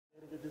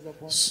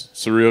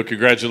Ciryl,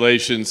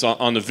 congratulations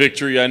on the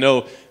victory. I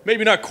know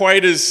maybe not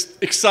quite as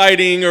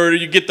exciting or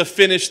you get the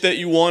finish that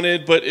you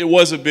wanted, but it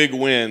was a big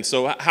win.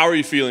 So how are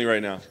you feeling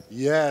right now?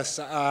 Yes,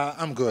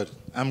 I'm good.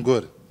 I'm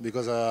good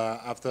because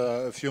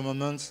after a few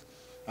moments,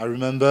 I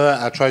remember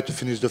I tried to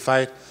finish the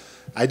fight.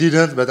 I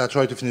didn't, but I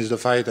tried to finish the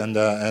fight,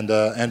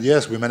 and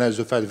yes, we managed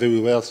the fight very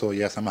well. So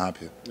yes, I'm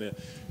happy. Yeah.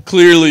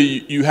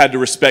 Clearly, you had to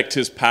respect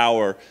his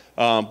power,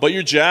 but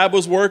your jab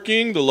was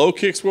working. The low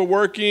kicks were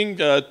working.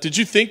 Did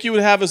you think you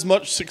would have as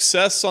much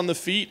success on the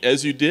feet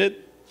as you did?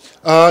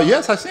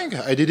 Yes, I think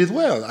I did it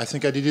well. I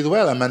think I did it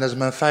well. I managed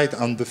my fight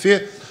on the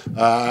feet.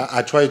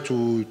 I tried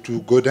to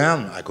go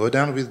down. I go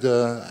down with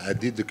the. I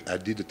did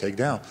the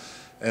takedown,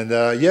 and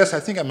yes,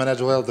 I think I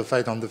managed well the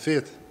fight on the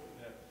feet.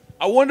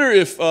 I wonder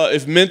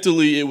if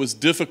mentally it was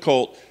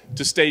difficult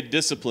to stay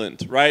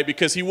disciplined, right?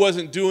 Because he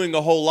wasn't doing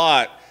a whole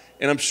lot,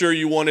 and I'm sure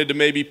you wanted to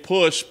maybe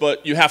push,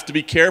 but you have to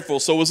be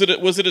careful. So was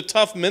it a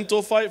tough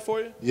mental fight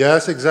for you?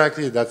 Yes,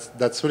 exactly.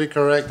 That's really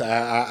correct.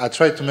 I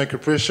tried to make a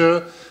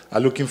pressure.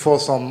 I'm looking for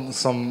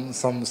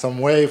some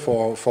way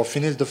for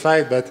finish the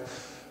fight, but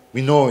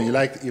we know he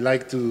liked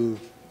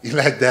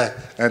that,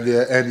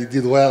 and he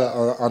did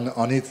well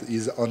on it.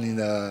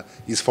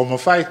 His former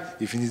fight.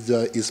 He finished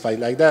his fight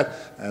like that,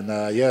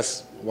 and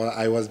yes, well,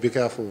 I was be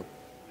careful.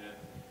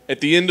 At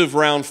the end of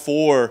round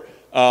 4,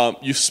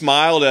 you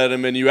smiled at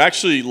him and you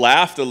actually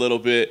laughed a little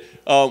bit.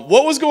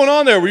 What was going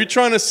on there? Were you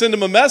trying to send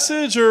him a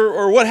message,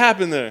 or what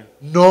happened there?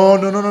 No.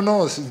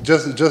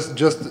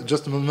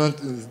 Just a moment.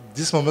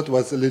 This moment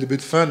was a little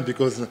bit fun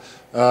because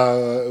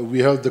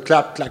we heard the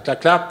clap, clap, clap,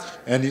 clap,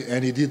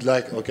 and he did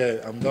like, okay,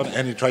 I'm done,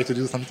 and he tried to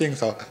do something,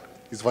 so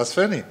it was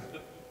funny.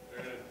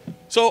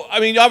 So, I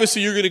mean,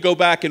 obviously you're going to go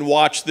back and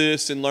watch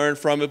this and learn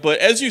from it, but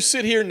as you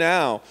sit here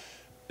now,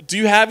 do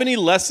you have any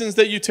lessons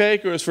that you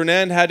take, or has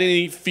Fernand had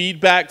any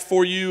feedback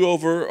for you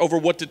over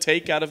what to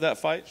take out of that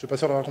fight? Je suis pas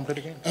sûr d'avoir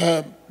compris.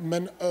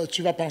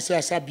 Tu vas penser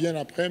à ça bien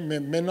après, mais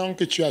maintenant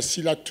que tu es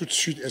assis là tout de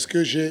suite, est-ce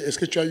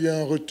que tu as eu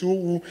un retour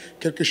ou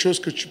quelque chose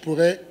que tu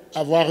pourrais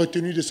avoir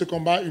retenu de ce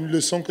combat, une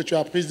leçon que tu as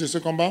apprise de ce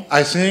combat?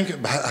 I think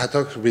I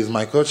talked with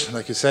my coach,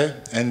 like you say,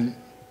 and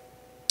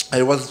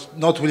I was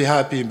not really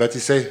happy, but he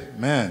said,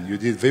 "Man, you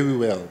did very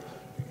well.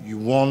 You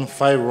won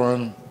 5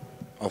 rounds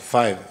of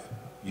 5,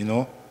 you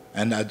know."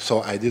 And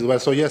so I did well.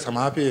 So yes, I'm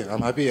happy.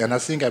 I'm happy, and I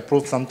think I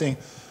proved something.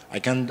 I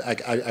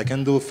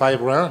can do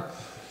 5 rounds,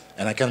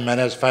 and I can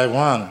manage 5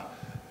 rounds,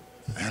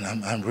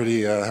 and I'm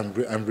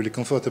really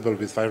comfortable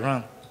with 5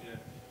 rounds.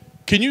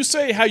 Can you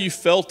say how you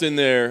felt in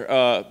there?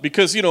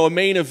 Because you know, a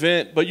main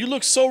event, but you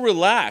look so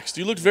relaxed.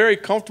 You looked very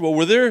comfortable.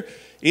 Were there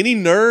any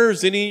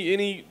nerves,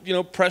 any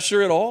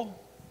pressure at all?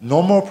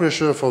 No more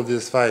pressure for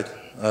this fight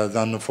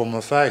than the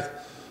former fight.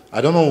 I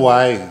don't know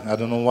why. I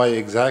don't know why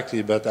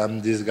exactly, but I'm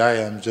this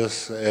guy. I'm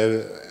just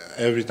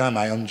every time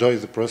I enjoy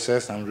the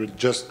process. I'm really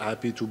just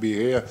happy to be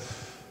here,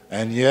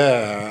 and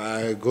yeah,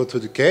 I go to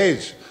the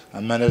cage.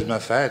 I manage my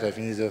fight. I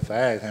finish the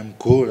fight. I'm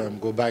cool. I'm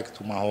go back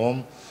to my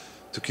home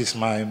to kiss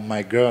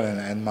my girl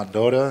and my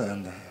daughter,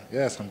 and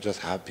yes, I'm just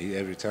happy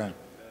every time.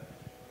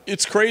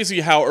 It's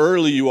crazy how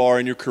early you are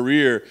in your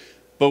career.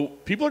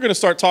 But people are going to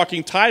start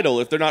talking title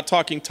if they're not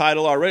talking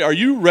title already. Are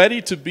you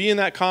ready to be in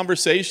that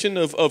conversation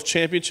of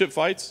championship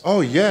fights?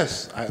 Oh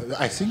yes,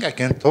 I think I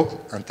can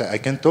talk. I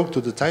can talk to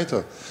the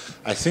title.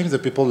 I think the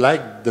people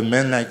like the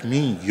men like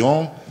me,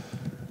 young,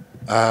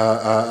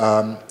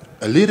 a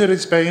little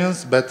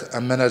experience, but I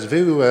manage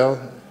very well.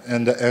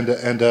 And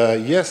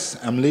yes,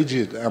 I'm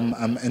legit.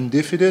 I'm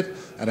undefeated,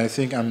 and I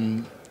think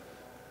I'm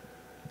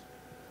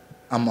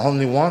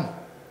only one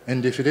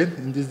undefeated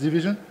in this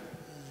division.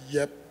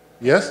 Yep.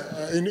 Yes?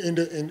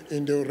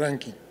 In the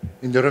ranking.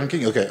 In the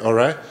ranking, okay, all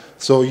right.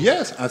 So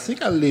yes, I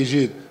think I'm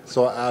legit.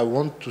 So I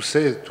want to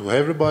say to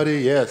everybody,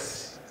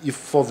 yes, if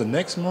for the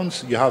next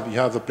month you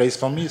have a place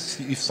for me,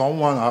 if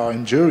someone are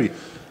injured,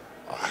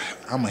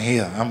 I'm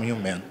here,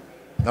 man,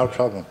 no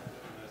problem.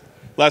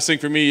 Last thing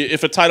for me,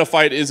 if a title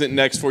fight isn't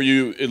next for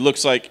you, it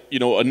looks like, you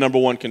know, a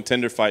 #1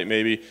 contender fight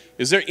maybe.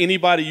 Is there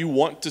anybody you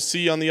want to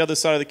see on the other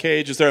side of the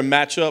cage? Is there a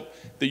matchup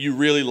that you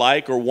really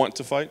like or want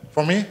to fight?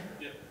 For me?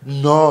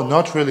 No,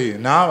 not really.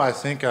 Now I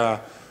think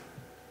I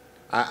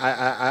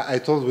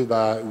told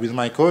with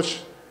my coach,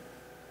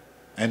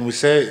 and we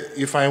say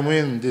if I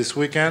win this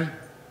weekend,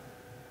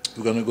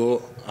 we're gonna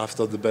go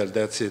after the belt.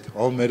 That's it.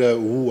 No matter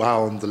who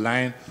are on the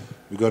line,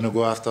 we're gonna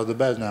go after the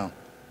belt now.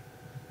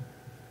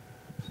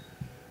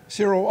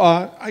 Ciryl,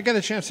 I got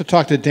a chance to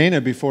talk to Dana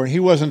before. He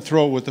wasn't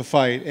thrilled with the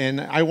fight, and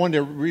I wanted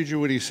to read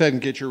you what he said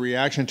and get your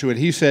reaction to it.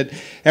 He said,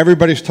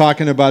 everybody's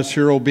talking about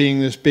Ciryl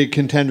being this big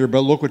contender, but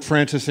look what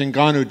Francis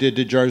Ngannou did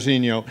to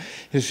Jairzinho.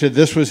 He said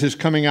this was his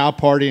coming out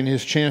party and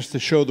his chance to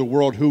show the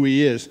world who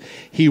he is.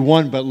 He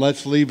won, but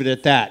let's leave it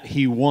at that.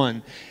 He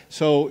won.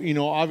 So, you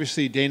know,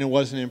 obviously Dana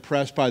wasn't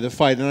impressed by the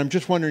fight, and I'm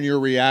just wondering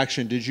your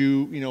reaction. Did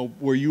you,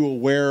 were you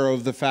aware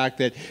of the fact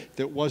that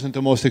that wasn't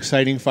the most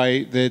exciting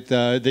fight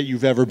that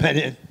you've ever been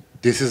in?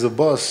 This is a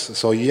boss,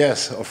 so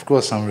yes, of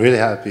course, I'm really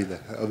happy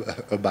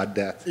about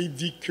that. Il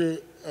dit que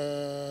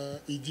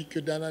il dit que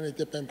Dana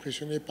n'était pas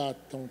impressionné par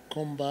ton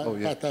combat, Oh,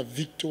 yeah. par ta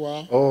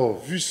victoire, Oh.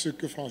 vu ce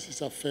que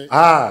Francis a fait.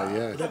 Ah,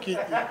 yeah. Donc,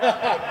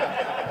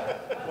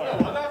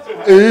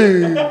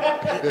 Eh.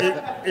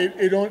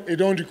 et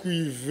donc, du coup,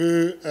 il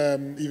veut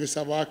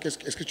savoir,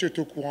 est-ce que tu es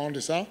au courant de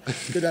ça,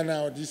 que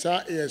Dana a dit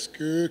ça, et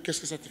qu'est-ce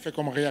que ça te fait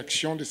comme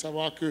réaction de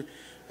savoir que,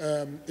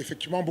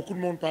 effectivement, beaucoup de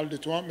monde parle de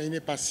toi, mais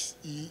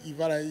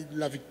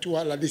la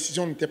victoire, la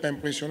décision n'était pas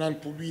impressionnante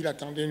pour lui, il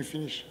attendait une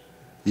finish.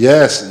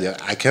 Yes, yeah,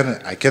 I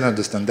can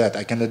understand that.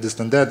 I can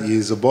understand that. He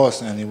is a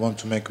boss and he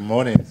wants to make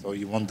money, so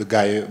he want the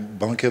guy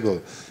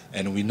bankable.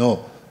 And we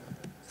know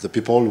the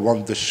people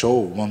want the show,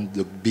 want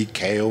the big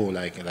KO,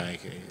 like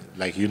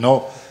you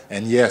know.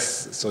 And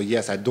yes, so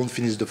yes, I don't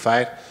finish the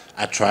fight.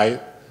 I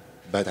tried,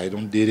 but I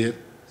don't did it.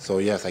 So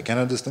yes, I can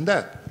understand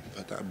that.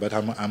 But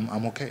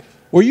I'm okay.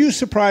 Were you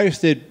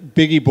surprised that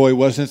Biggie Boy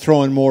wasn't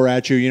throwing more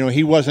at you? You know,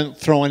 he wasn't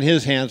throwing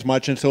his hands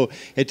much, and so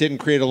it didn't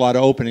create a lot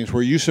of openings.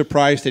 Were you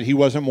surprised that he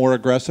wasn't more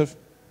aggressive?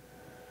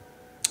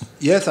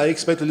 Yes, I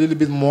expect a little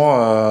bit more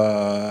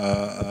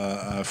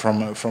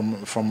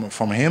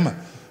from him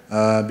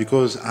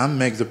because I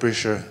make the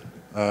pressure,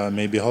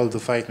 maybe hold the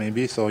fight,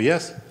 maybe. So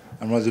yes,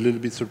 I was a little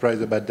bit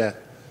surprised about that.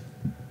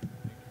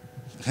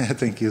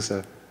 Thank you,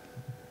 sir.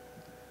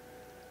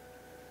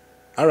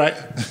 All right.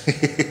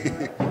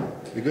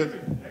 You good?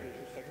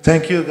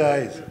 Thank you,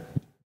 guys.